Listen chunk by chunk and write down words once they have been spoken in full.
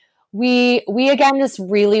we again just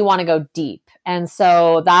really want to go deep. And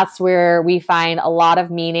so that's where we find a lot of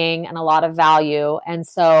meaning and a lot of value. And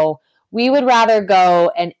so we would rather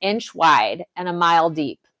go an inch wide and a mile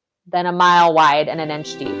deep than a mile wide and an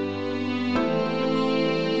inch deep.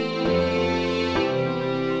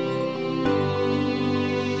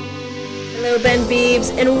 Hello, Ben Beeves,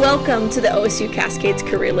 and welcome to the OSU Cascades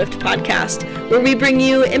Career Lift podcast, where we bring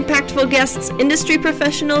you impactful guests, industry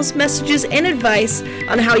professionals, messages, and advice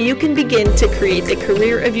on how you can begin to create the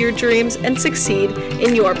career of your dreams and succeed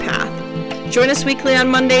in your path. Join us weekly on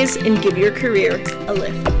Mondays and give your career a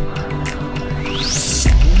lift.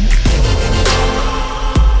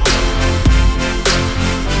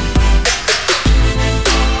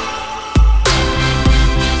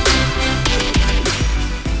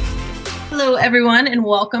 Hello, everyone, and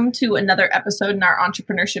welcome to another episode in our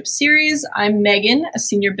entrepreneurship series. I'm Megan, a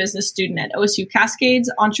senior business student at OSU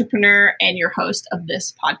Cascades, entrepreneur, and your host of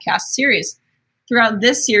this podcast series. Throughout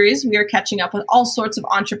this series, we are catching up with all sorts of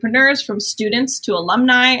entrepreneurs, from students to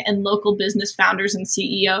alumni and local business founders and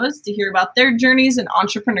CEOs, to hear about their journeys in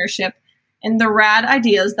entrepreneurship and the rad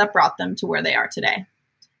ideas that brought them to where they are today.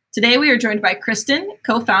 Today, we are joined by Kristen,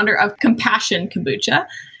 co-founder of Compassion Kombucha.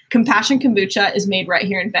 Compassion Kombucha is made right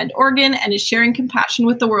here in Bend, Oregon, and is sharing compassion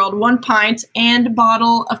with the world, one pint and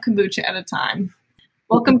bottle of kombucha at a time.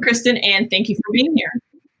 Welcome, Kristen, and thank you for being here.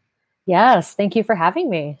 Yes, thank you for having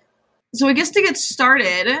me. So I guess to get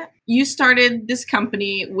started, you started this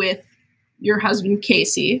company with your husband,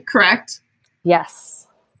 Casey, correct? Yes.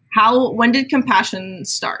 When did Compassion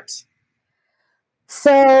start?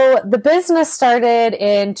 So the business started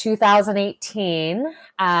in 2018.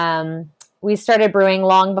 We started brewing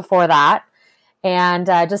long before that. And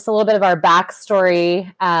just a little bit of our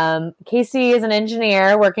backstory. Casey is an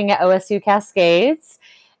engineer working at OSU Cascades,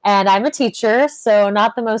 and I'm a teacher, so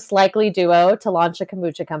not the most likely duo to launch a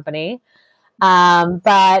kombucha company.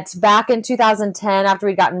 But back in 2010, after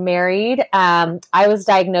we'd gotten married, I was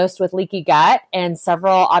diagnosed with leaky gut and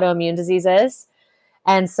several autoimmune diseases.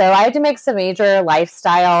 And so I had to make some major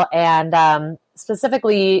lifestyle and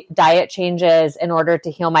specifically diet changes in order to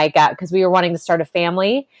heal my gut, because we were wanting to start a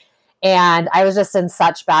family. And I was just in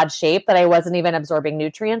such bad shape that I wasn't even absorbing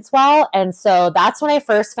nutrients well. And so that's when I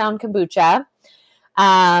first found kombucha.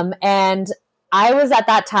 And I was at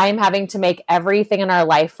that time having to make everything in our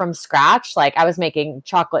life from scratch. Like, I was making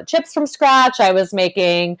chocolate chips from scratch. I was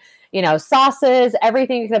making, sauces,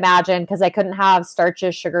 everything you could imagine, because I couldn't have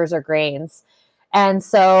starches, sugars, or grains. And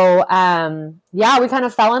so, we kind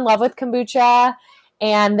of fell in love with kombucha.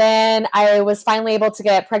 And then I was finally able to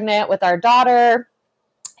get pregnant with our daughter.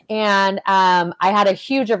 And I had a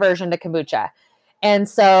huge aversion to kombucha. And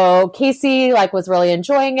so Casey was really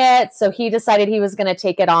enjoying it. So he decided he was going to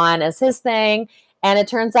take it on as his thing. And it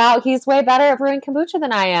turns out he's way better at brewing kombucha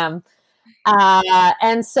than I am.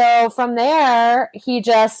 And so from there, he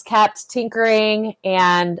just kept tinkering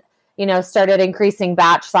and started increasing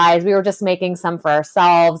batch size. We were just making some for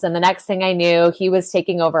ourselves. And the next thing I knew, he was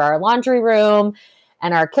taking over our laundry room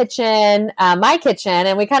and our kitchen, my kitchen.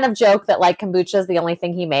 And we kind of joke that kombucha is the only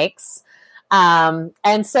thing he makes.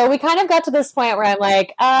 And so we kind of got to this point where I'm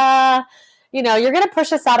like, you're going to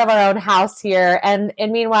push us out of our own house here. And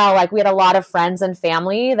meanwhile, we had a lot of friends and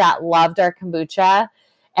family that loved our kombucha.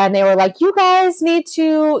 And they were like, you guys need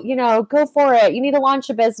to, go for it. You need to launch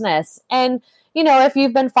a business. And if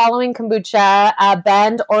you've been following kombucha,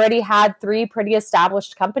 Bend already had 3 pretty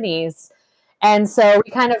established companies. And so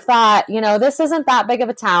we kind of thought, this isn't that big of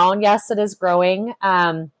a town. Yes, it is growing.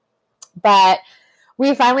 But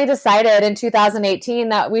we finally decided in 2018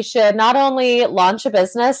 that we should not only launch a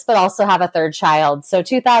business, but also have a third child. So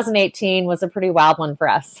 2018 was a pretty wild one for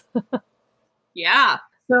us. Yeah.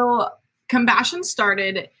 So Compassion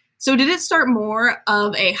started. So did it start more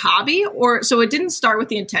of a hobby, or so it didn't start with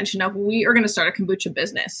the intention of we are going to start a kombucha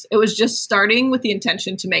business? It was just starting with the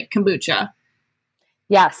intention to make kombucha.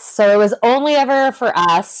 Yes. So it was only ever for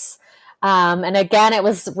us. And again, it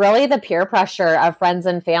was really the peer pressure of friends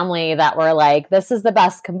and family that were like, this is the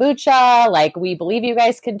best kombucha. We believe you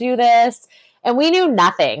guys can do this. And we knew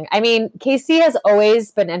nothing. I mean, Casey has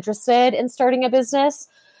always been interested in starting a business.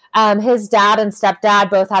 His dad and stepdad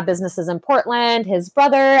both had businesses in Portland. His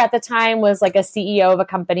brother at the time was a CEO of a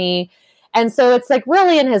company. And so it's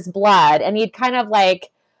really in his blood. And he'd kind of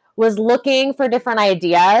was looking for different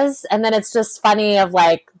ideas. And then it's just funny of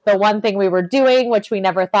the one thing we were doing, which we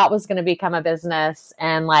never thought was going to become a business.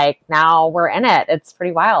 And now we're in it. It's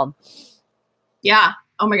pretty wild. Yeah.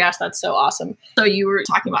 Oh my gosh, that's so awesome. So you were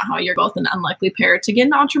talking about how you're both an unlikely pair to get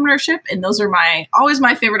into entrepreneurship. And those are always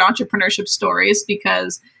my favorite entrepreneurship stories,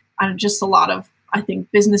 because just a lot of I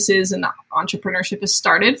think businesses and entrepreneurship has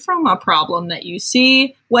started from a problem that you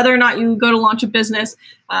see, whether or not you go to launch a business.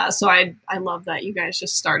 So I love that you guys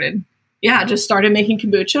just started making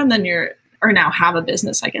kombucha, and then or now have a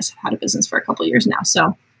business. I guess I've had a business for a couple of years now.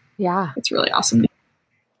 So yeah, it's really awesome.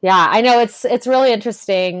 Yeah, I know it's really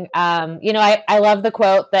interesting. I love the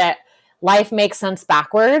quote that life makes sense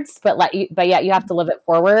backwards, but yet you have to live it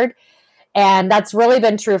forward. And that's really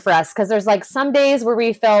been true for us, because there's like some days where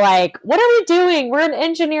we feel like, what are we doing? We're an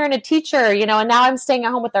engineer and a teacher, and now I'm staying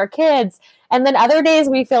at home with our kids. And then other days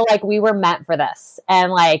we feel like we were meant for this.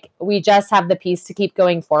 And like, we just have the peace to keep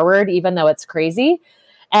going forward, even though it's crazy.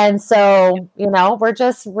 And so, we're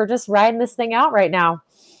just riding this thing out right now.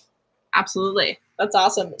 Absolutely. That's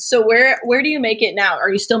awesome. So where do you make it now? Are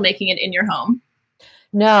you still making it in your home?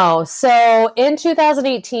 No. So in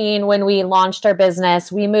 2018, when we launched our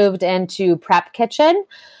business, we moved into Prep Kitchen,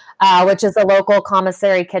 which is a local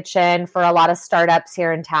commissary kitchen for a lot of startups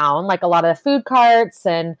here in town, like a lot of the food carts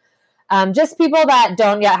and just people that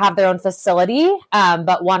don't yet have their own facility,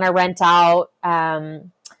 but want to rent out,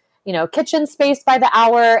 kitchen space by the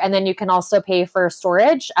hour. And then you can also pay for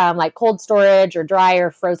storage, like cold storage or dry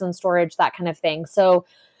or frozen storage, that kind of thing. So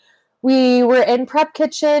we were in Prep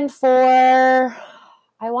Kitchen for,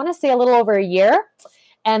 I want to say, a little over a year.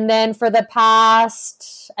 And then for the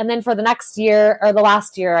next year, or the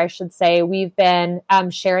last year, I should say, we've been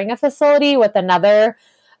sharing a facility with another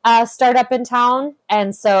startup in town.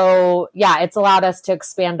 And so, it's allowed us to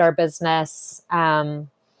expand our business. And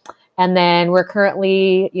then we're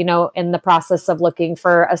currently, in the process of looking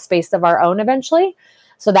for a space of our own eventually,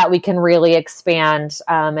 so that we can really expand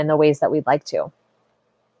in the ways that we'd like to.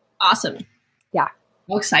 Awesome. Yeah.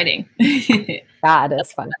 How exciting. Yeah, it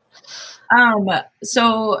is fun.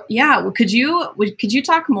 Could you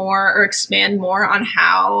talk more or expand more on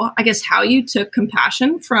how you took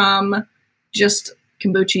compassion from just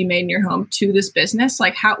kombucha made in your home to this business?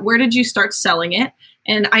 Like where did you start selling it?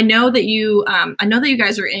 And I know that you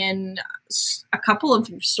guys are in a couple of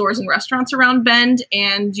stores and restaurants around Bend,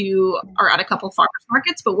 and you are at a couple of farmers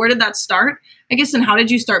markets, but where did that start, I guess, and how did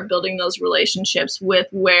you start building those relationships with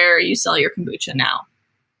where you sell your kombucha now?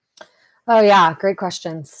 Oh yeah, great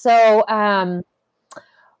question. So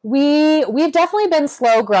we've definitely been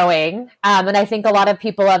slow growing, and I think a lot of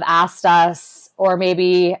people have asked us, or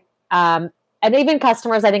maybe and even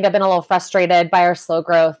customers, I think, have been a little frustrated by our slow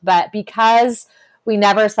growth. But because we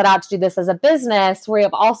never set out to do this as a business, we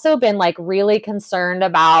have also been like really concerned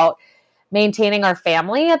about maintaining our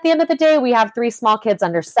family. At the end of the day, we have 3 small kids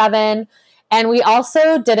under 7. And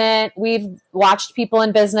we've watched people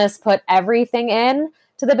in business put everything in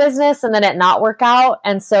to the business and then it not work out.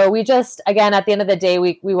 And so we just, again, at the end of the day,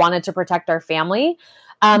 we wanted to protect our family.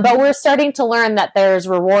 But we're starting to learn that there's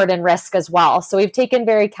reward and risk as well. So we've taken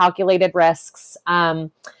very calculated risks.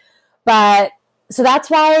 So that's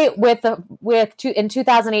why in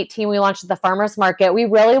 2018, we launched the farmers market. We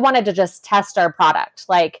really wanted to just test our product.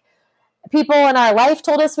 Like, people in our life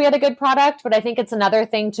told us we had a good product, but I think it's another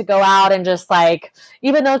thing to go out and just like,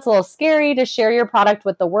 even though it's a little scary, to share your product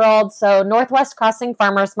with the world. So Northwest Crossing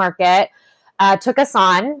Farmers Market took us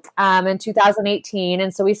on in 2018.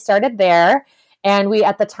 And so we started there. And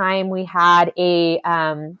at the time we had a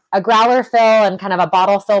growler fill and kind of a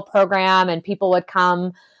bottle fill program, and people would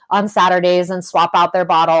come on Saturdays and swap out their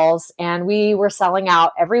bottles, and we were selling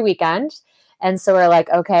out every weekend. And so we're like,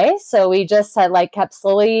 okay, so we just had kept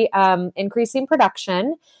slowly increasing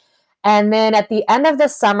production. And then at the end of the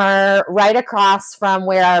summer, right across from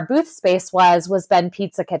where our booth space was Bend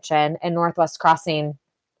Pizza Kitchen in Northwest Crossing.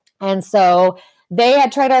 And so they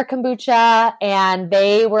had tried our kombucha, and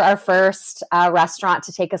they were our first restaurant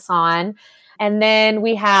to take us on. And then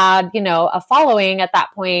we had, a following at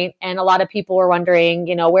that point, and a lot of people were wondering,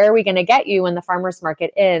 where are we going to get you when the farmers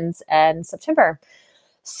market ends in September?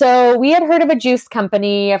 So we had heard of a juice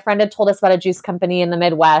company. A friend had told us about a juice company in the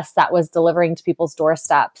Midwest that was delivering to people's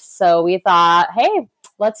doorsteps. So we thought, hey,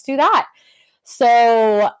 let's do that.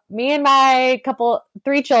 So me and my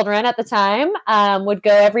 3 children at the time would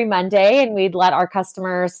go every Monday, and we'd let our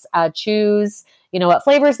customers choose, what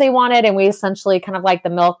flavors they wanted. And we essentially, kind of like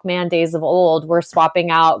the milkman days of old, were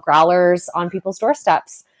swapping out growlers on people's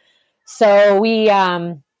doorsteps. So we,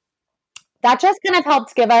 that just kind of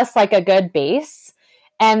helped give us like a good base.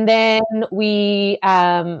 And then we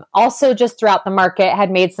also, just throughout the market,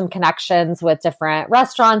 had made some connections with different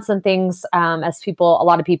restaurants and things, as a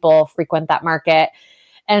lot of people frequent that market.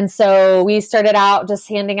 And so we started out just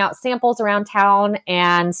handing out samples around town,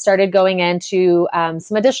 and started going into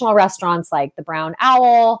some additional restaurants like the Brown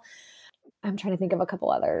Owl. I'm trying to think of a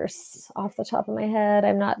couple others off the top of my head.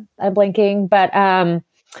 I'm blanking, but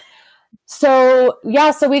So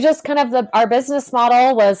we just kind of our business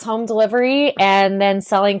model was home delivery and then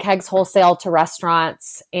selling kegs wholesale to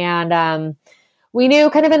restaurants. And we knew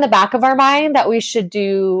kind of in the back of our mind that we should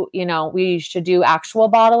do actual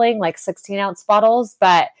bottling, like 16-ounce bottles,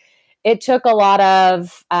 but it took a lot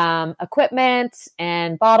of equipment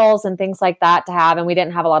and bottles and things like that to have, and we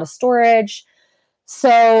didn't have a lot of storage.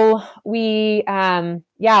 So we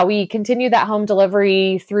continued that home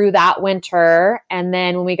delivery through that winter. And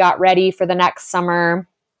then when we got ready for the next summer,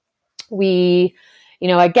 we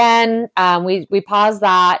paused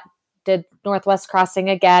that, did Northwest Crossing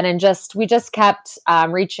again, and we just kept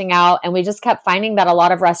reaching out, and we just kept finding that a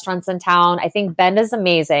lot of restaurants in town. I think Bend is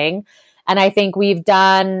amazing. And I think we've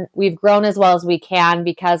grown as well as we can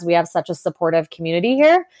because we have such a supportive community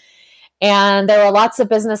here. And there were lots of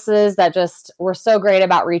businesses that just were so great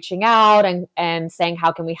about reaching out and saying,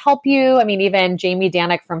 how can we help you? I mean, even Jamie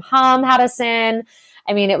Danek from Hum had us in.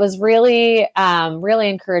 I mean, it was really, really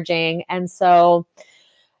encouraging. And so,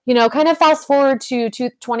 kind of fast forward to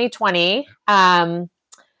 2020,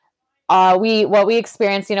 what we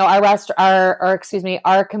experienced, our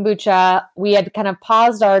kombucha, we had kind of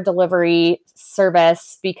paused our delivery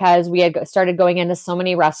service because we had started going into so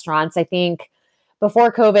many restaurants. I think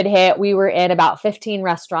before COVID hit, we were in about 15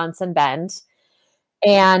 restaurants in Bend.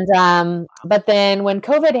 And, but then when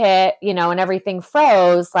COVID hit, and everything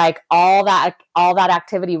froze, like all that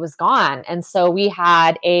activity was gone. And so we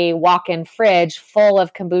had a walk-in fridge full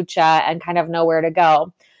of kombucha and kind of nowhere to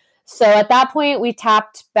go. So at that point, we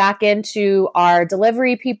tapped back into our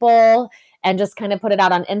delivery people and just kind of put it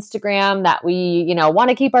out on Instagram that we, want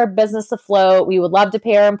to keep our business afloat. We would love to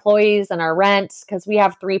pay our employees and our rent because we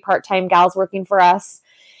have 3 part-time gals working for us.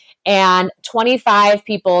 And 25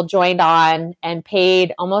 people joined on and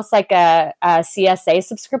paid almost like a CSA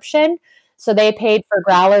subscription. So they paid for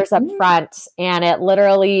growlers up front, and it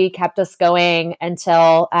literally kept us going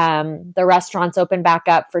until the restaurants opened back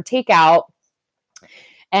up for takeout.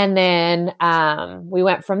 And then we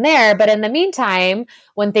went from there. But in the meantime,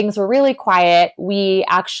 when things were really quiet, we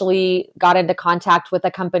actually got into contact with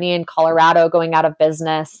a company in Colorado going out of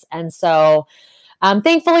business. And so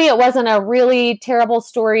thankfully, it wasn't a really terrible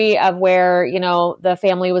story of where, the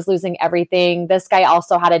family was losing everything. This guy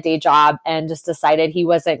also had a day job and just decided he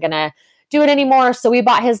wasn't going to do it anymore. So we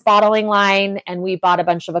bought his bottling line and we bought a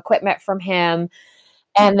bunch of equipment from him.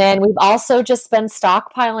 And then we've also just been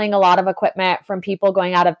stockpiling a lot of equipment from people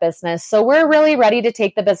going out of business. So we're really ready to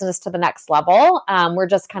take the business to the next level. We're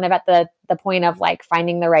just kind of at the point of like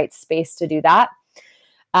finding the right space to do that.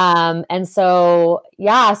 And so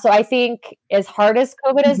I think as hard as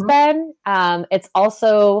COVID has been, it's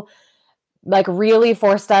also like really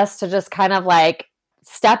forced us to just kind of like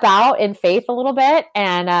step out in faith a little bit.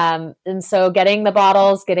 And so getting the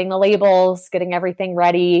bottles, getting the labels, getting everything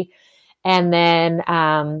ready. And then,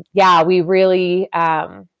 we really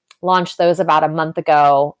launched those about a month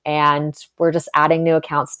ago, and we're just adding new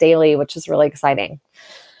accounts daily, which is really exciting.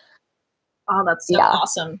 Oh, that's so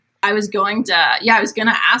awesome. I was going to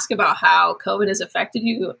ask about how COVID has affected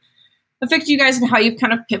you guys and how you've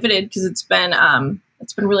kind of pivoted, because it's been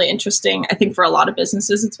really interesting. I think for a lot of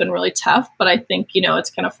businesses, it's been really tough, but I think,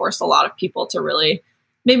 it's kind of forced a lot of people to really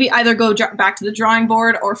maybe either go back to the drawing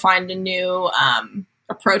board or find a new,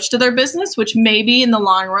 approach to their business, which maybe in the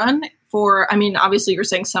long run obviously you're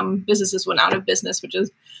saying some businesses went out of business, which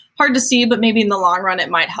is hard to see, but maybe in the long run, it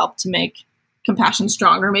might help to make Compassion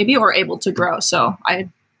stronger maybe, or able to grow. So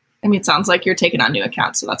it sounds like you're taking on new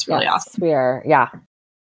accounts. So that's really awesome. We are. Yeah.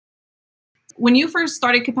 When you first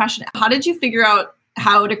started Compassion, how did you figure out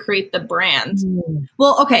how to create the brand?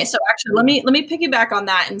 Well, okay. So actually let me piggyback on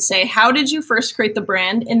that and say, how did you first create the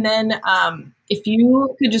brand? And then if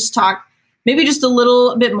you could just talk maybe just a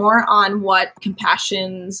little bit more on what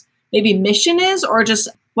Compassion's maybe mission is, or just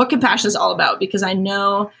what Compassion is all about, because I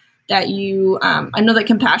know that that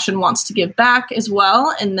Compassion wants to give back as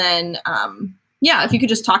well. And then, if you could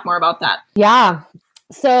just talk more about that. Yeah.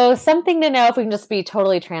 So something to know, if we can just be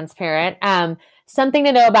totally transparent, something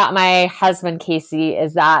to know about my husband, Casey,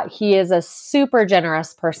 is that he is a super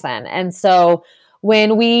generous person. And so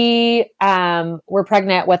when we were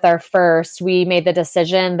pregnant with our first, we made the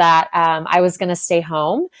decision that I was going to stay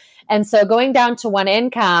home. And so going down to one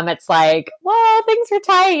income, it's like, well, things are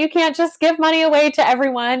tight. You can't just give money away to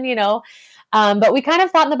everyone, But we kind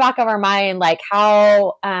of thought in the back of our mind, like,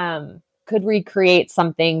 how could we create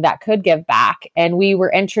something that could give back? And we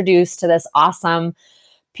were introduced to this awesome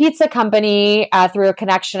pizza company through a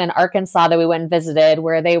connection in Arkansas that we went and visited,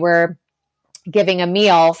 where they were giving a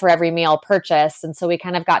meal for every meal purchased. And so we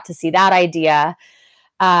kind of got to see that idea.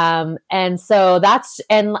 And so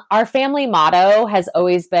and our family motto has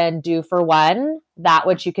always been do for one, that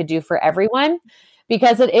which you could do for everyone,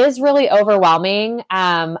 because it is really overwhelming.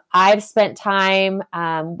 I've spent time,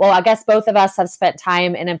 well, I guess both of us have spent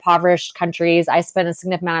time in impoverished countries. I spent a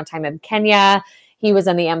significant amount of time in Kenya. He was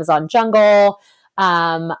in the Amazon jungle.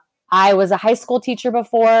 I was a high school teacher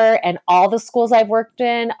before, and all the schools I've worked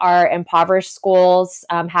in are impoverished schools.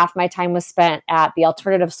 Half my time was spent at the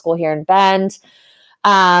alternative school here in Bend.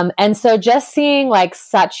 And so just seeing like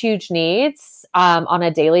such huge needs on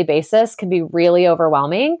a daily basis can be really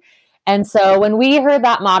overwhelming. And so when we heard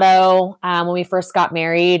that motto, when we first got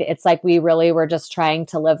married, it's like we really were just trying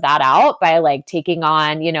to live that out by like taking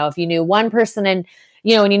on, if you knew one person and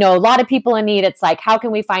a lot of people in need, it's like, how can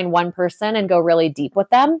we find one person and go really deep with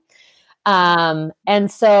them?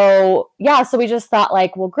 And so we just thought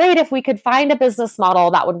like, well, great, if we could find a business model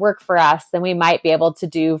that would work for us, then we might be able to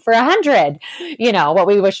do for 100, what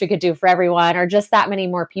we wish we could do for everyone, or just that many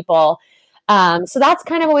more people. So that's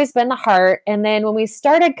kind of always been the heart. And then when we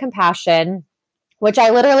started Compassion, which I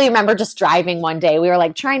literally remember just driving one day, we were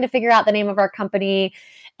like trying to figure out the name of our company,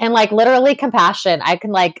 and like literally Compassion, I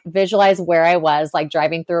can like visualize where I was like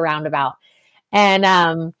driving through a roundabout.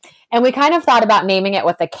 And we kind of thought about naming it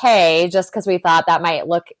with a K just because we thought that might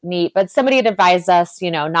look neat. But somebody had advised us,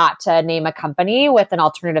 not to name a company with an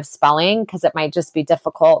alternative spelling because it might just be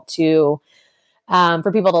difficult to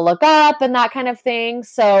for people to look up and that kind of thing.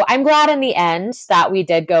 So I'm glad in the end that we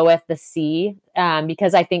did go with the C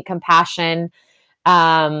because I think Compassion,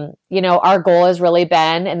 our goal has really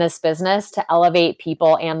been in this business to elevate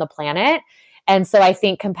people and the planet. And so I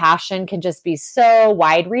think Compassion can just be so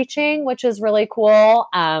wide reaching, which is really cool.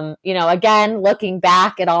 Again, looking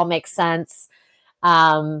back, it all makes sense.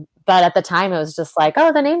 But at the time it was just like,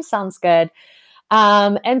 oh, the name sounds good.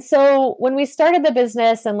 And so when we started the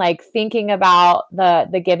business and like thinking about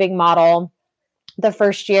the giving model, the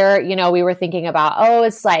first year, we were thinking about,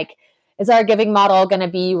 it's like, is our giving model going to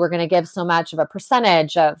be, we're going to give so much of a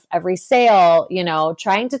percentage of every sale,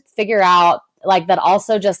 trying to figure out like that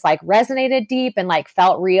also just like resonated deep and like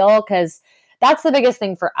felt real. Cause that's the biggest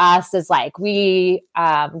thing for us is like, we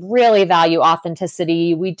really value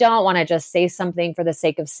authenticity. We don't want to just say something for the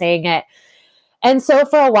sake of saying it. And so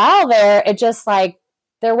for a while there, it just like,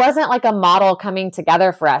 there wasn't like a model coming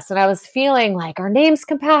together for us. And I was feeling like our name's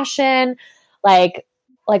Compassion, like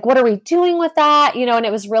what are we doing with that? And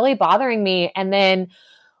it was really bothering me. And then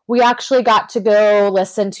we actually got to go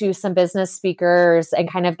listen to some business speakers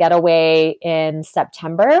and kind of get away in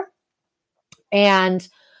September. And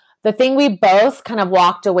the thing we both kind of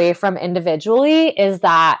walked away from individually is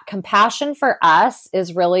that Compassion for us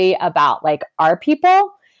is really about like our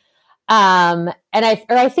people. And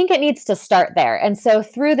I think it needs to start there. And so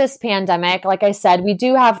through this pandemic, like I said, we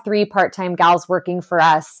do have 3 part-time gals working for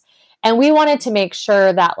us. And we wanted to make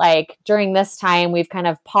sure that like during this time, we've kind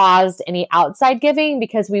of paused any outside giving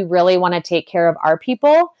because we really want to take care of our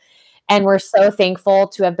people. And we're so thankful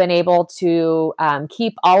to have been able to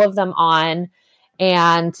keep all of them on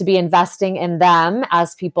and to be investing in them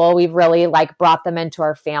as people. We've really like brought them into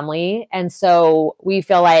our family. And so we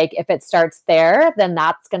feel like if it starts there, then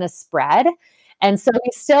that's going to spread. And so we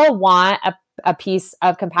still want a piece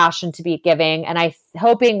of Compassion to be giving. And I'm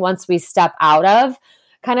hoping once we step out of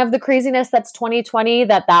kind of the craziness that's 2020,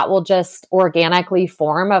 that will just organically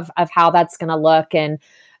form of how that's going to look. And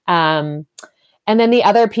then the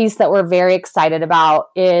other piece that we're very excited about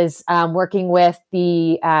is working with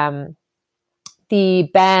the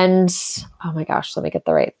Bend. Oh my gosh, let me get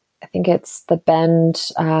the right. I think it's the Bend.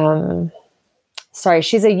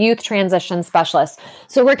 She's a youth transition specialist.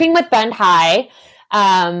 So working with Bend High,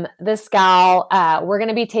 this gal, we're going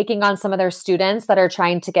to be taking on some of their students that are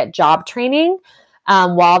trying to get job training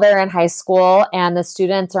while they're in high school, and the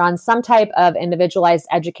students are on some type of individualized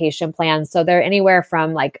education plan. So they're anywhere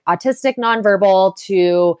from like autistic nonverbal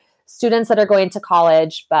to students that are going to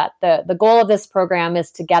college. But the goal of this program is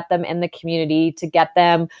to get them in the community, to get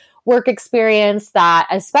them work experience that,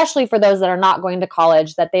 especially for those that are not going to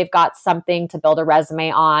college, that they've got something to build a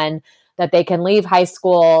resume on, that they can leave high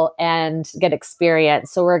school and get experience.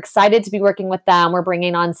 So we're excited to be working with them. We're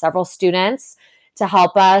bringing on several students to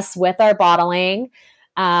help us with our bottling.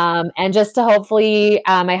 And just to hopefully,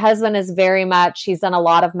 my husband is he's done a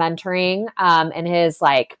lot of mentoring in his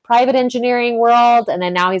like private engineering world. And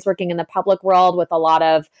then now he's working in the public world with a lot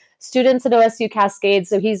of students at OSU Cascade.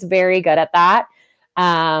 So he's very good at that.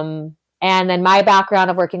 And then my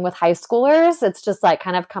background of working with high schoolers, it's just like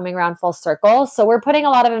kind of coming around full circle. So we're putting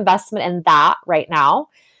a lot of investment in that right now.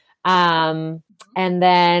 And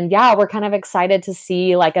then, we're kind of excited to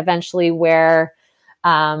see like eventually where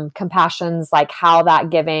compassion's like how that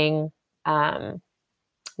giving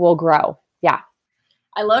will grow. Yeah.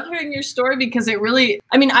 I love hearing your story because it really,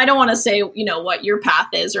 I mean, I don't want to say, what your path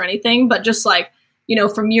is or anything, but just like,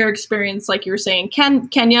 from your experience, like you were saying,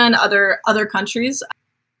 Kenya and other countries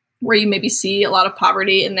where you maybe see a lot of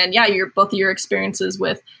poverty. And then, both of your experiences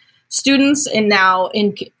with students and now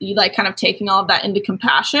in like kind of taking all of that into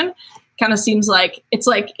compassion kind of seems like it's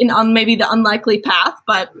like on maybe the unlikely path,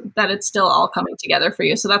 but that it's still all coming together for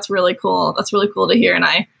you. So that's really cool. That's really cool to hear. And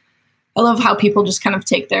I love how people just kind of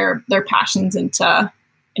take their passions into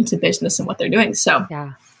business and what they're doing. So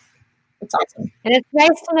yeah, it's awesome. And it's nice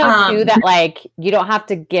to know too that like you don't have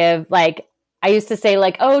to give, like I used to say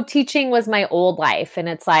like, oh, teaching was my old life, and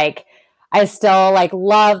it's like I still like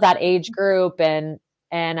love that age group and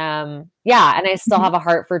I still have a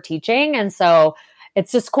heart for teaching, and so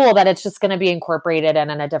it's just cool that it's just going to be incorporated in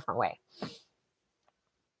a different way.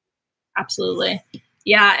 Absolutely.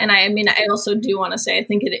 Yeah. And I mean, I also do want to say, I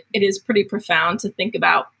think it is pretty profound to think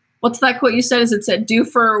about. What's that quote you said? Is it said, do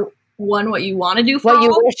for one what you want to do for what all?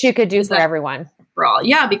 you wish you could do for everyone. For all.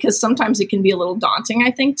 Yeah, because sometimes it can be a little daunting,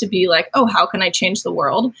 I think, to be like, oh, how can I change the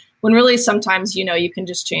world? When really sometimes, you can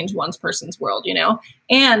just change one person's world,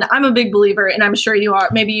 And I'm a big believer, and I'm sure you are,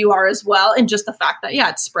 maybe you are as well, in just the fact that,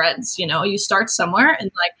 it spreads, you start somewhere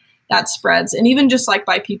and like that spreads. And even just like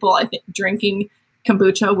by people, I think, drinking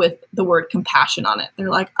kombucha with the word compassion on it,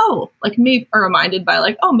 they're like, oh, like maybe are reminded by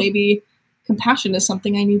like, oh, maybe compassion is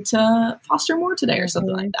something I need to foster more today or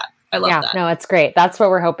something like that. I love that. No, it's great. That's what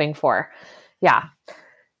we're hoping for. Yeah.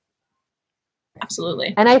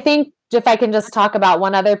 Absolutely. And I think if I can just talk about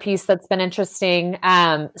one other piece that's been interesting.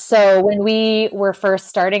 So when we were first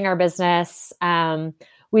starting our business,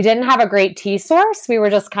 we didn't have a great tea source. We were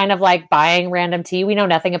just kind of like buying random tea. We know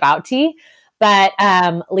nothing about tea, but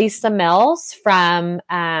Lisa Mills from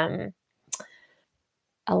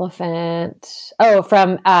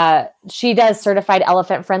she does certified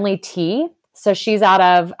elephant friendly tea. So she's out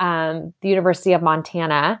of the University of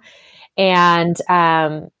Montana, and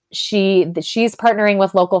she's partnering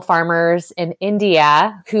with local farmers in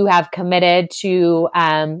India who have committed to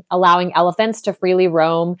allowing elephants to freely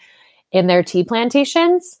roam in their tea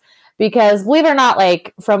plantations. Because believe it or not,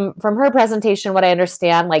 like from her presentation, what I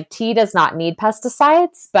understand, like tea does not need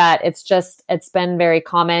pesticides, but it's been very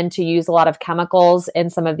common to use a lot of chemicals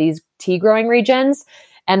in some of these tea growing regions.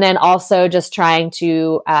 And then also just trying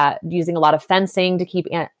to using a lot of fencing to keep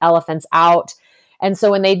elephants out. And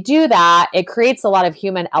so when they do that, it creates a lot of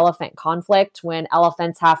human elephant conflict when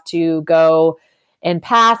elephants have to go in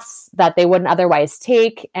paths that they wouldn't otherwise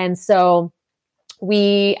take. And so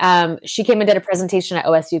she came and did a presentation at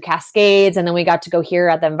OSU Cascades, and then we got to go here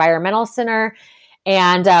at the Environmental Center,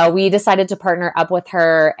 and we decided to partner up with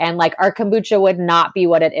her. And like our kombucha would not be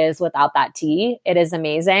what it is without that tea. It is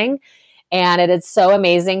amazing. And it is so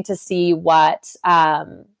amazing to see what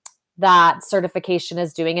that certification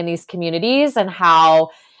is doing in these communities and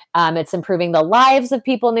how it's improving the lives of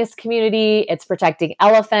people in this community. It's protecting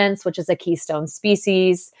elephants, which is a keystone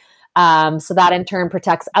species. So that in turn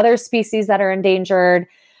protects other species that are endangered.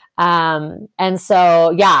 And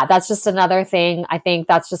so, yeah, that's just another thing. I think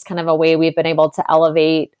that's just kind of a way we've been able to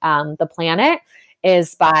elevate the planet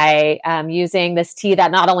is by using this tea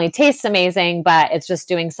that not only tastes amazing, but it's just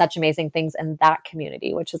doing such amazing things in that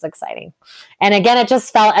community, which is exciting. And again, it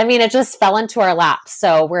just fell into our laps.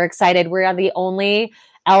 So we're excited. We're the only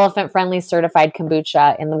elephant-friendly certified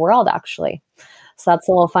kombucha in the world, actually. So that's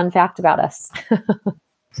a little fun fact about us.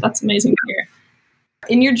 That's amazing to hear.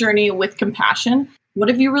 In your journey with compassion, what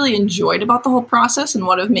have you really enjoyed about the whole process, and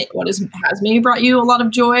what has maybe brought you a lot of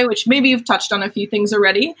joy, which maybe you've touched on a few things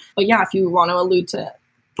already, but yeah, if you want to allude to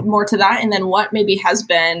more to that, and then what maybe has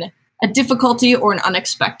been a difficulty or an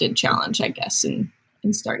unexpected challenge, I guess, in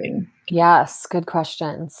starting. Yes, good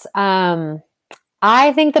questions.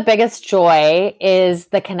 I think the biggest joy is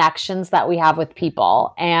the connections that we have with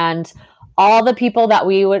people, and all the people that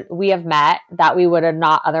we have met that we would have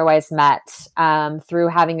not otherwise met through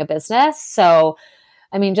having a business. So,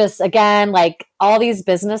 I mean, just again, like all these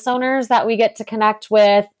business owners that we get to connect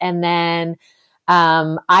with. And then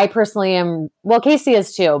I personally am, well, Casey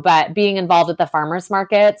is too, but being involved at the farmers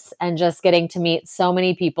markets and just getting to meet so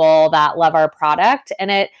many people that love our product. And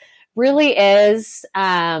it really is,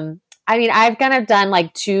 I mean, I've kind of done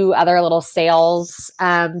like 2 other little sales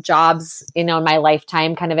jobs, in my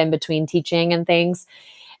lifetime, kind of in between teaching and things.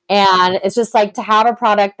 And it's just like to have a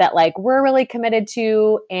product that like we're really committed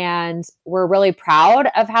to, and we're really proud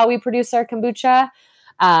of how we produce our kombucha.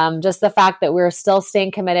 Just the fact that we're still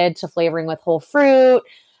staying committed to flavoring with whole fruit,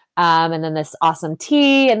 and then this awesome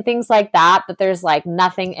tea and things like that, that there's like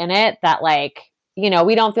nothing in it that like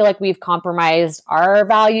we don't feel like we've compromised our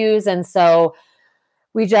values. And so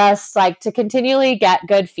we just like to continually get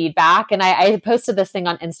good feedback. And I posted this thing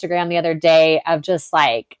on Instagram the other day of just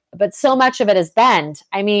like, but so much of it is bend.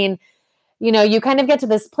 I mean, you kind of get to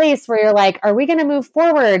this place where you're like, are we going to move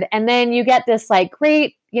forward? And then you get this like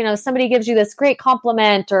great, somebody gives you this great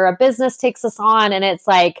compliment or a business takes us on. And it's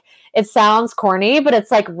like, it sounds corny, but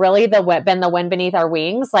it's like really the wind beneath our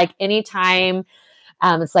wings. Like anytime,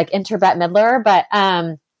 it's like enter Bette Midler, but,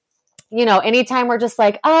 anytime we're just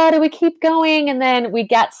like, oh, do we keep going? And then we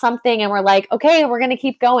get something and we're like, okay, we're going to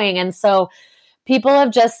keep going. And so people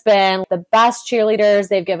have just been the best cheerleaders.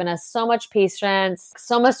 They've given us so much patience,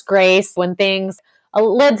 so much grace when things,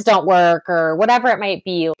 lids don't work or whatever it might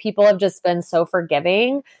be. People have just been so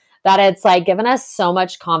forgiving that it's like given us so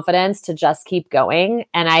much confidence to just keep going.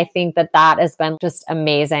 And I think that has been just an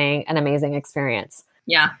amazing experience.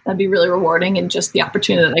 Yeah, that'd be really rewarding, and just the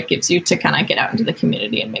opportunity that it gives you to kind of get out into the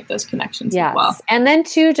community and make those connections as well. And then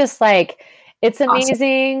too, just like, it's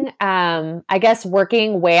amazing, awesome. I guess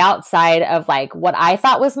working way outside of like what I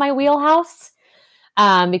thought was my wheelhouse,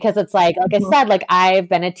 because it's like I said, like I've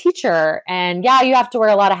been a teacher, and you have to wear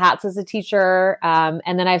a lot of hats as a teacher.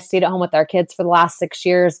 And then I've stayed at home with our kids for the last 6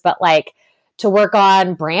 years, but like to work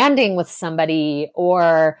on branding with somebody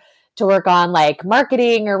or to work on like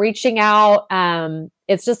marketing or reaching out.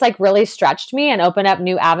 It's just like really stretched me and opened up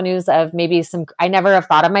new avenues of maybe I never have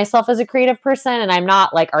thought of myself as a creative person, and I'm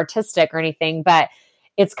not like artistic or anything, but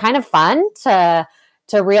it's kind of fun to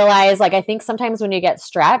realize, like, I think sometimes when you get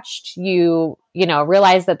stretched, you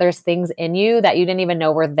realize that there's things in you that you didn't even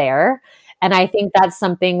know were there. And I think that's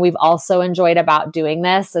something we've also enjoyed about doing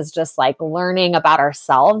this, is just like learning about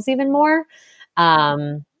ourselves even more.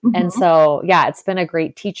 And so, it's been a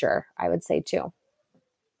great teacher, I would say too.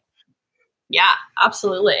 Yeah,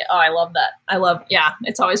 absolutely. Oh, I love that.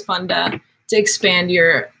 It's always fun to expand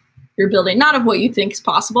your building, not of what you think is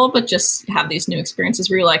possible, but just have these new experiences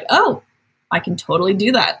where you're like, oh, I can totally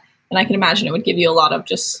do that. And I can imagine it would give you a lot of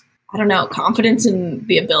just, I don't know, confidence in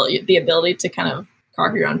the ability to kind of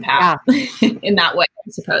carve your own path in that way, I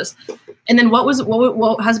suppose. And then what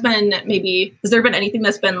has been, maybe, has there been anything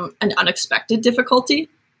that's been an unexpected difficulty?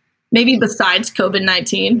 Maybe besides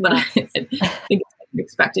COVID-19, but I think it's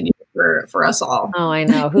expected for us all. Oh, I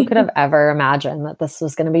know. Who could have ever imagined that this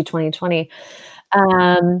was going to be 2020?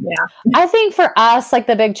 I think for us, like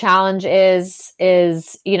the big challenge is,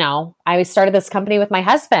 I started this company with my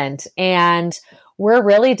husband, and we're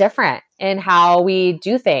really different in how we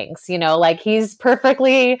do things. Like he's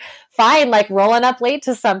perfectly fine, like rolling up late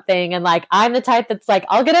to something. And like, I'm the type that's like,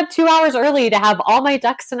 I'll get up 2 hours early to have all my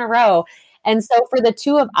ducks in a row. And so for the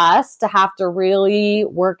two of us to have to really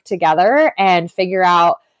work together and figure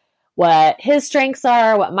out what his strengths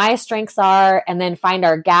are, what my strengths are, and then find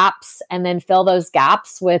our gaps and then fill those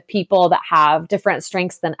gaps with people that have different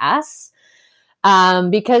strengths than us.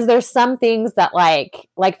 Because there's some things that like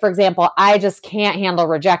for example, I just can't handle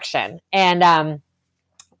rejection. And,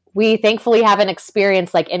 we thankfully haven't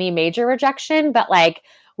experienced like any major rejection, but like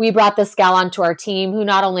we brought this gal onto our team who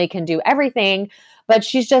not only can do everything, but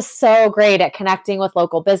she's just so great at connecting with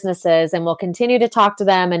local businesses, and we'll continue to talk to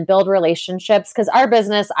them and build relationships, because our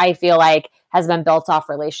business, I feel like, has been built off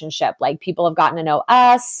relationship. Like people have gotten to know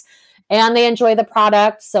us and they enjoy the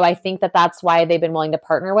product. So I think that that's why they've been willing to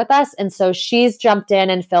partner with us. And so she's jumped in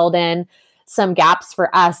and filled in some gaps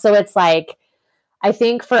for us. So it's like, I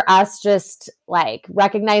think for us, just like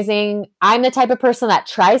recognizing I'm the type of person that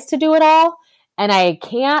tries to do it all and I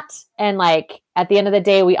can't. And like, at the end of the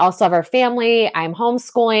day, we also have our family. I'm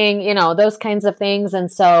homeschooling, those kinds of things. And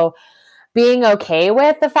so being okay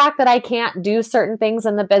with the fact that I can't do certain things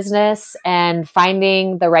in the business and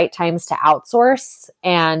finding the right times to outsource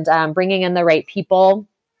and bringing in the right people.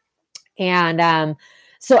 And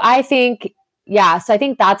so I think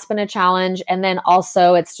that's been a challenge. And then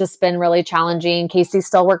also it's just been really challenging. Casey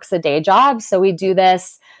still works a day job. So we do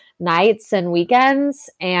this nights and weekends,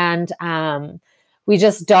 and we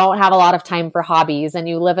just don't have a lot of time for hobbies. And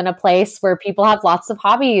you live in a place where people have lots of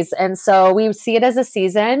hobbies. And so we see it as a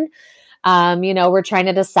season. We're trying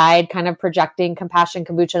to decide, kind of projecting Compassion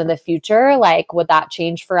Kombucha in the future. Like, would that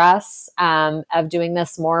change for us of doing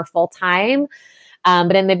this more full time?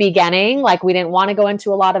 But in the beginning, like we didn't want to go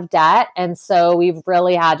into a lot of debt. And so we've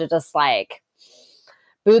really had to just like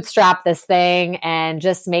bootstrap this thing and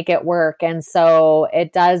just make it work. And so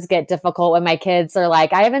it does get difficult when my kids are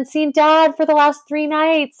like, I haven't seen dad for the last 3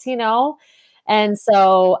 nights, And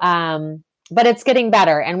so, but it's getting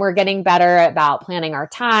better, and we're getting better about planning our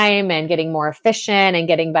time and getting more efficient and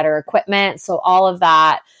getting better equipment. So all of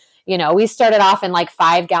that, we started off in like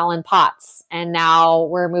 5-gallon pots, And now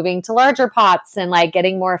we're moving to larger pots and like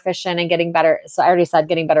getting more efficient and getting better. So I already said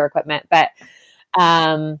getting better equipment, but,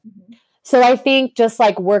 so I think just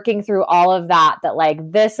like working through all of that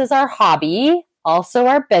like, this is our hobby, also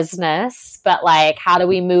our business, but like, how do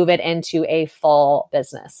we move it into a full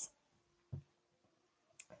business?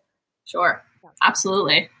 Sure.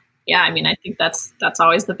 Absolutely. Yeah. I mean, I think that's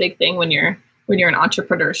always the big thing when you're in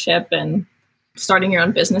entrepreneurship, and starting your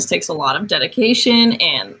own business takes a lot of dedication.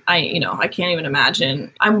 And I can't even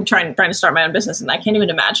imagine. I'm trying to start my own business, and I can't even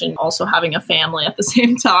imagine also having a family at the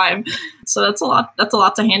same time. So that's a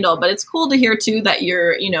lot to handle, but it's cool to hear too that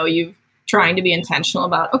you've trying to be intentional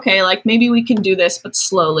about, okay, like maybe we can do this, but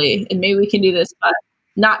slowly, and maybe we can do this, but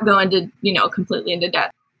not go into, completely into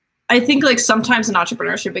debt. I think like sometimes in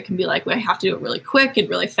entrepreneurship, it can be like, we have to do it really quick and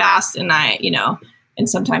really fast. And and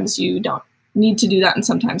sometimes you don't need to do that. And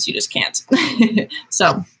sometimes you just can't.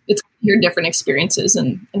 So it's your different experiences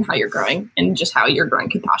and how you're growing, and just how you're growing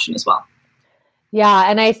Compassion as well. Yeah.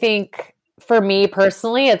 And I think for me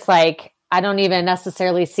personally, it's like, I don't even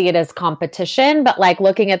necessarily see it as competition, but like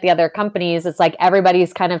looking at the other companies, it's like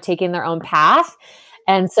everybody's kind of taking their own path.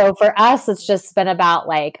 And so for us, it's just been about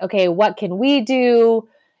like, okay, what can we do?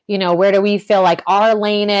 Where do we feel like our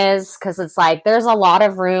lane is? Because it's like there's a lot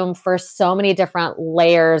of room for so many different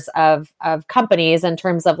layers of companies, in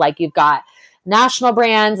terms of like, you've got national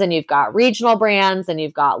brands, and you've got regional brands, and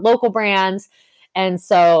you've got local brands. And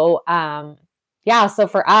so, so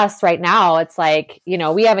for us right now, it's like,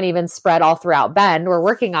 we haven't even spread all throughout Bend. We're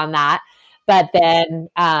working on that. But then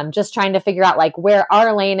just trying to figure out like where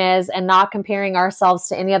our lane is, and not comparing ourselves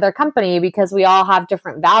to any other company, because we all have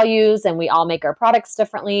different values and we all make our products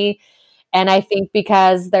differently. And I think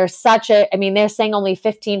because they're saying only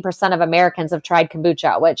 15% of Americans have tried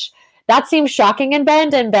kombucha, which that seems shocking in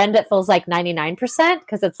Bend. In Bend, it feels like 99%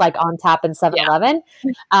 because it's like on tap in 7-Eleven.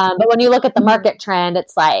 But when you look at the market trend,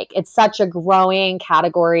 it's like, it's such a growing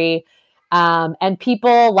category. And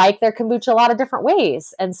people like their kombucha a lot of different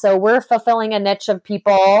ways. And so we're fulfilling a niche of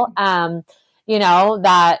people, and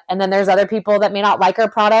then there's other people that may not like our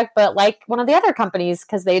product, but like one of the other companies,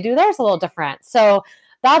 because they do theirs a little different. So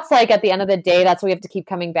that's like, at the end of the day, that's what we have to keep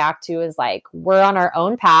coming back to, is like, we're on our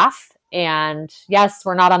own path. And yes,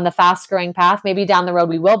 we're not on the fast growing path. Maybe down the road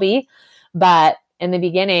we will be, but in the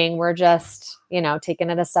beginning, we're just, taking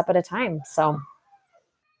it a step at a time. So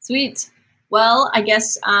sweet. Well, I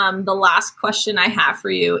guess the last question I have for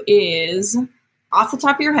you is, off the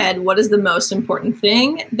top of your head, what is the most important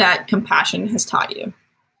thing that Compassion has taught you?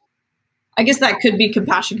 I guess that could be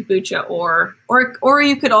Compassion Kombucha, or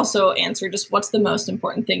you could also answer just, what's the most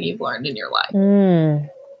important thing you've learned in your life?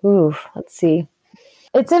 Let's see.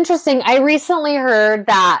 It's interesting. I recently heard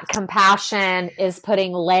that Compassion is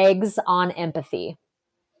putting legs on empathy.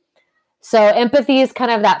 So empathy is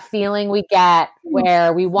kind of that feeling we get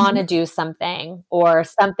where we want to do something, or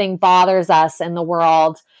something bothers us in the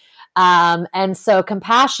world. And so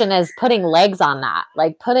Compassion is putting legs on that,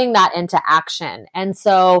 like putting that into action. And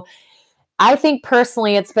so I think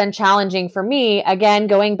personally, it's been challenging for me, again,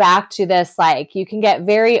 going back to this, like, you can get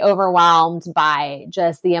very overwhelmed by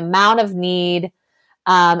just the amount of need.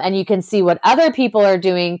 And you can see what other people are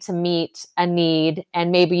doing to meet a need.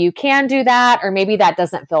 And maybe you can do that, or maybe that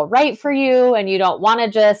doesn't feel right for you. And you don't want to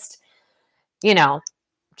just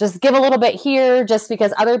give a little bit here just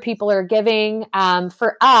because other people are giving.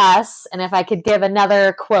 For us, and if I could give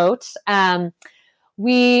another quote,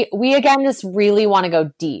 we again, just really want to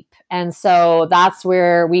go deep. And so that's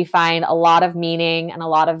where we find a lot of meaning and a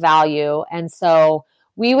lot of value. And so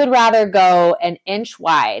we would rather go an inch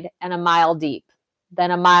wide and a mile deep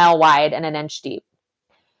than a mile wide and an inch deep.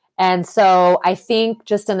 And so I think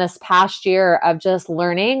just in this past year of just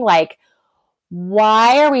learning, like,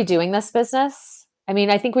 why are we doing this business? I mean,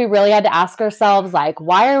 I think we really had to ask ourselves, like,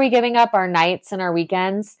 why are we giving up our nights and our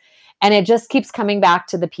weekends? And it just keeps coming back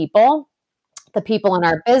to the people in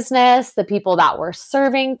our business, the people that we're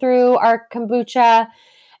serving through our kombucha,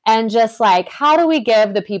 and just like, how do we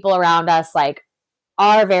give the people around us like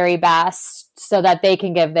our very best so that they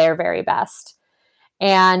can give their very best?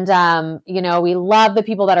 And, we love the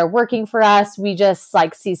people that are working for us. We just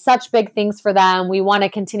like see such big things for them. We want to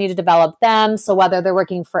continue to develop them. So whether they're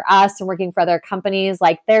working for us or working for other companies,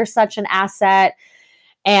 like, they're such an asset.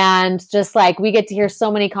 And just like, we get to hear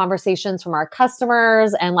so many conversations from our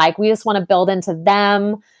customers, and like, we just want to build into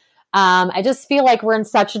them. I just feel like we're in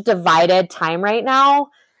such a divided time right now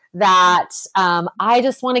that I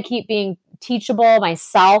just want to keep being teachable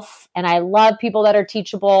myself. And I love people that are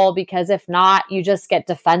teachable, because if not, you just get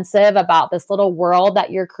defensive about this little world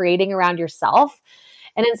that you're creating around yourself.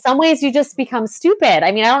 And in some ways you just become stupid.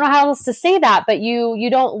 I mean, I don't know how else to say that, but you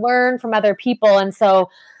don't learn from other people. And so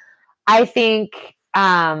I think,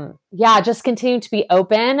 just continue to be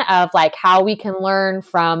open of like how we can learn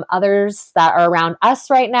from others that are around us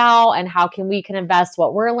right now, and how we can invest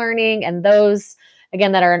what we're learning, and those,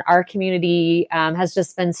 again, that are in our community, has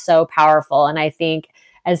just been so powerful. And I think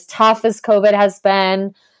as tough as COVID has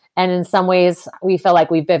been, and in some ways we feel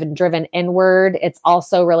like we've been driven inward, it's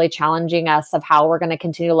also really challenging us of how we're going to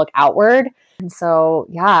continue to look outward. And so,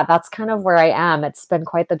 that's kind of where I am. It's been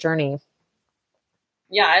quite the journey.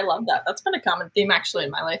 Yeah, I love that. That's been a common theme actually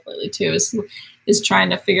in my life lately too, is trying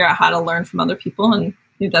to figure out how to learn from other people. And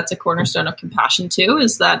I think that's a cornerstone of compassion too,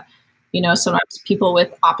 is that, sometimes people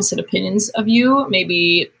with opposite opinions of you,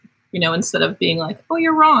 maybe, instead of being like, oh,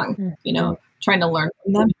 you're wrong, trying to learn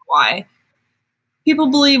from them why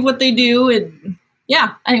people believe what they do. And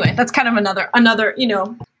anyway, that's kind of another,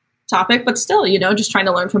 topic, but still, just trying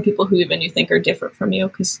to learn from people who even you think are different from you,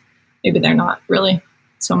 because maybe they're not really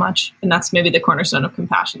so much. And that's maybe the cornerstone of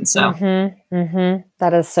compassion. So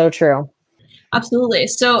that is so true. Absolutely.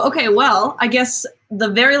 So, okay, well, I guess the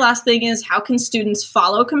very last thing is, how can students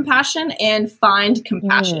follow compassion and find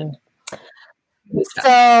compassion? So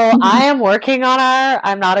I am working on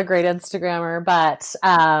I'm not a great Instagrammer, but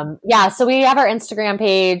so we have our Instagram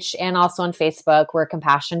page, and also on Facebook, we're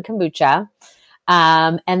Compassion Kombucha.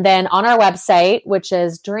 And then on our website, which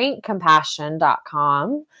is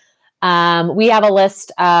drinkcompassion.com, we have a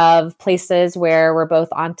list of places where we're both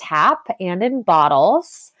on tap and in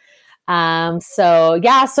bottles. So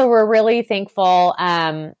we're really thankful.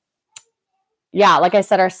 Like I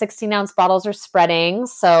said, our 16-ounce bottles are spreading.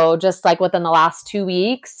 So just like within the last 2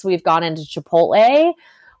 weeks, we've gone into Chipotle.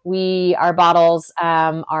 Our bottles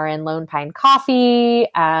are in Lone Pine Coffee,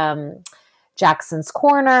 Jackson's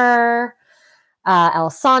Corner, El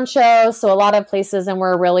Sancho. So a lot of places, and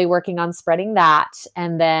we're really working on spreading that.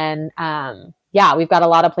 And then, we've got a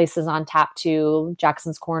lot of places on tap too: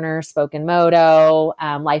 Jackson's Corner, Spoken Moto,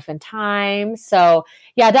 Life and Time. So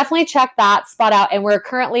definitely check that spot out. And we're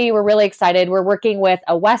really excited. We're working with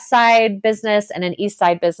a West Side business and an East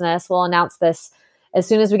Side business. We'll announce this as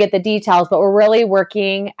soon as we get the details, but we're really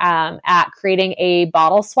working at creating a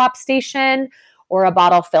bottle swap station or a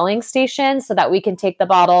bottle filling station, so that we can take the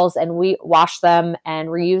bottles and we wash them and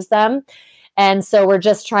reuse them. And so we're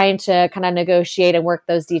just trying to kind of negotiate and work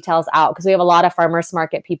those details out, because we have a lot of farmers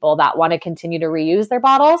market people that want to continue to reuse their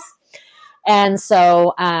bottles. And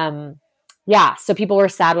so, so people were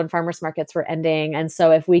sad when farmers markets were ending. And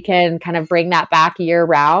so if we can kind of bring that back year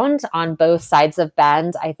round on both sides of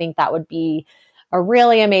Bend, I think that would be a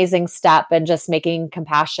really amazing step in just making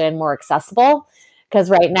compassion more accessible. Because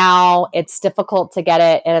right now it's difficult to get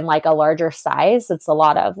it in like a larger size. It's a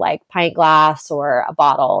lot of like pint glass or a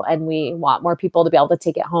bottle, and we want more people to be able to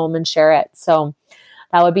take it home and share it. So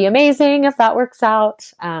that would be amazing if that works out.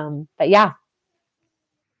 But Yay.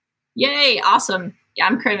 Awesome. Yeah.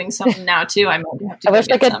 I'm craving something now too. I might have to I wish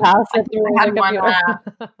I could pass it. I had one. I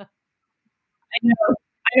know.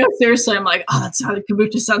 Seriously. I'm like, oh, the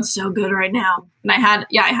kombucha sounds so good right now. And I forgot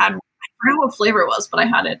what flavor it was, but I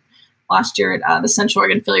had it last year at the Central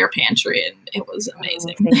Oregon Fill Your Pantry, and it was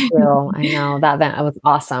amazing. Thank you. I know that event was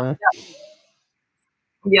awesome.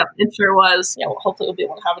 Yep, it sure was. Yeah, well, hopefully we'll be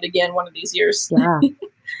able to have it again one of these years.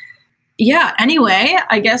 Yeah. Anyway,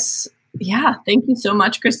 I guess, thank you so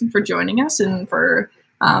much, Kristen, for joining us and for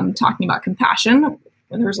talking about compassion.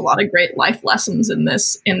 There's a lot of great life lessons in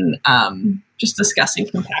this, in just discussing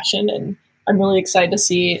compassion, and I'm really excited to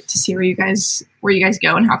see where you guys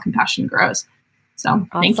go and how compassion grows. So awesome.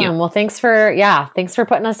 Thank you. Well, thanks for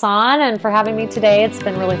putting us on and for having me today. It's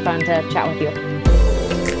been really fun to chat with you.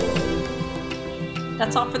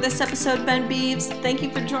 That's all for this episode, Ben Beeves. Thank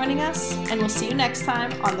you for joining us, and we'll see you next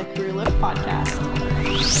time on the Career Lift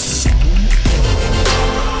Podcast.